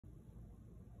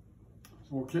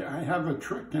Okay, I have a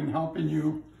trick in helping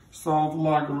you solve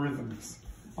logarithms.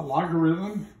 A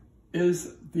logarithm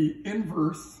is the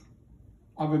inverse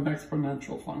of an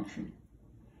exponential function.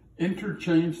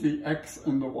 Interchange the x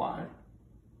and the y.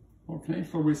 Okay,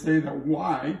 so we say that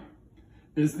y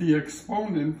is the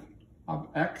exponent of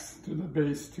x to the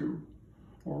base 2,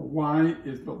 or y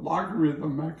is the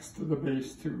logarithm x to the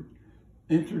base 2.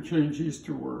 Interchange these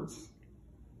two words.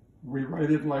 We write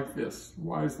it like this: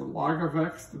 y is the log of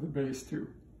x to the base 2.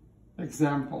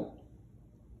 Example.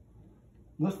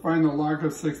 Let's find the log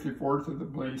of 64 to the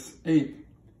base 8.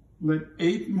 Let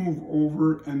 8 move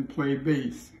over and play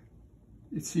base.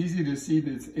 It's easy to see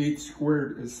that 8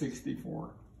 squared is 64.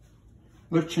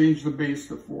 Let's change the base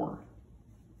to 4.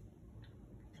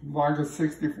 Log of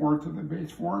 64 to the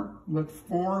base 4. Let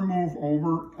 4 move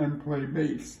over and play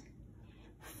base.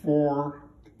 4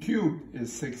 cubed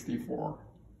is 64.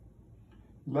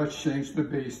 Let's change the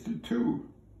base to 2.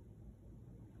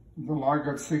 The log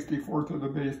of 64 to the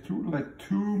base 2, let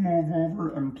 2 move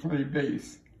over and play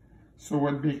base. So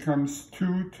it becomes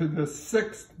 2 to the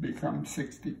 6th becomes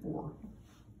 64.